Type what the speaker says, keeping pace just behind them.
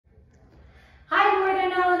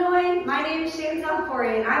Illinois. My name is Chantel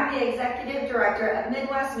Corey, and I'm the Executive Director of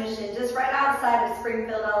Midwest Mission, just right outside of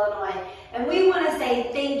Springfield, Illinois. And we want to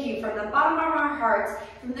say thank you from the bottom of our hearts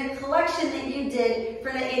from the collection that you did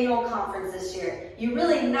for the annual conference this year. You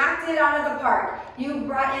really knocked it out of the park. You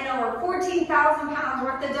brought in over 14,000 pounds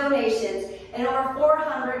worth of donations and over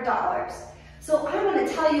 $400. So I'm going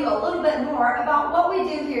to tell you a little bit more about what we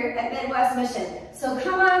do here at Midwest Mission. So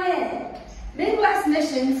come on in. Midwest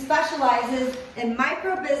Mission specializes in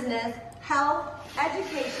micro-business, health,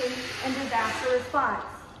 education, and disaster response.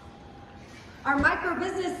 Our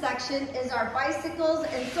micro-business section is our bicycles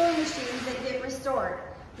and sewing machines that get restored.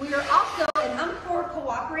 We are also an UMCOR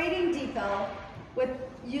cooperating depot with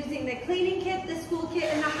using the cleaning kit, the school kit,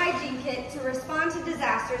 and the hygiene kit to respond to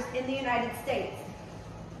disasters in the United States.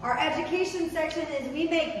 Our education section is we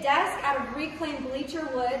make desks out of reclaimed bleacher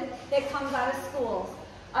wood that comes out of schools.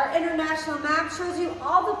 Our international map shows you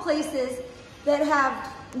all the places that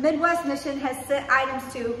have Midwest Mission has sent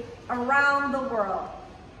items to around the world.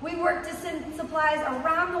 We work to send supplies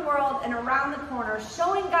around the world and around the corner,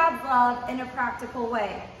 showing God's love in a practical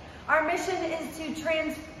way. Our mission is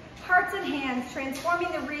to hearts and hands, transforming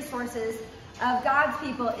the resources of God's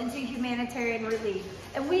people into humanitarian relief.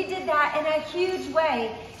 And we did that in a huge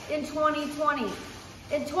way in 2020.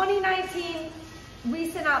 In 2019,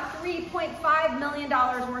 we sent out $3.5 million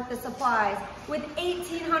worth of supplies with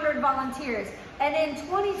 1,800 volunteers. And in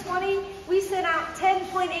 2020, we sent out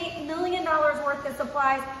 $10.8 million worth of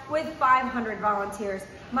supplies with 500 volunteers.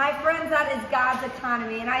 My friends, that is God's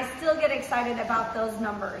economy, and I still get excited about those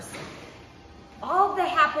numbers. All that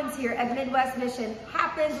happens here at Midwest Mission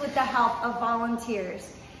happens with the help of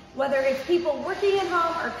volunteers, whether it's people working at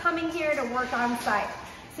home or coming here to work on site.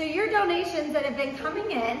 So your donations that have been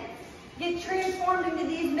coming in get transformed into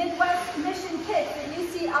these Midwest Mission kits that you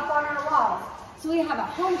see up on our walls. So we have a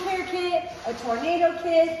home care kit, a tornado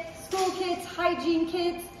kit, school kits, hygiene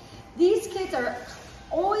kits. These kits are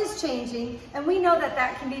always changing, and we know that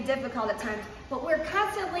that can be difficult at times, but we're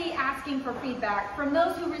constantly asking for feedback from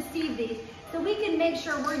those who receive these so we can make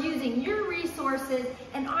sure we're using your resources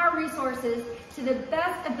and our resources to the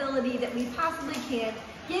best ability that we possibly can,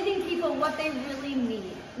 giving people what they really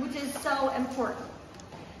need, which is so important.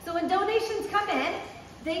 So when donations come in,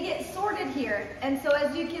 they get sorted here. And so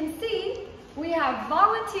as you can see, we have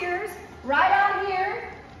volunteers right out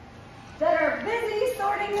here that are busy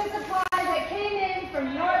sorting the supplies that came in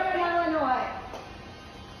from Northern Illinois.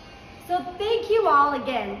 So thank you all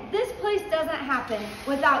again. This place doesn't happen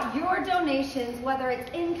without your donations, whether it's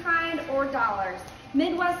in kind or dollars.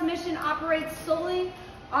 Midwest Mission operates solely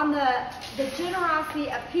on the generosity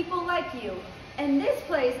of people like you. And this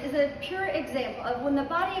place is a pure example of when the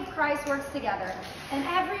body of Christ works together and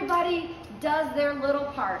everybody does their little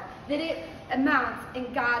part, that it amounts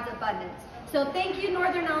in God's abundance. So thank you,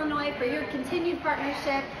 Northern Illinois, for your continued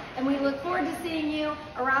partnership, and we look forward to seeing you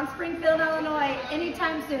around Springfield, Illinois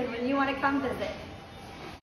anytime soon when you want to come visit.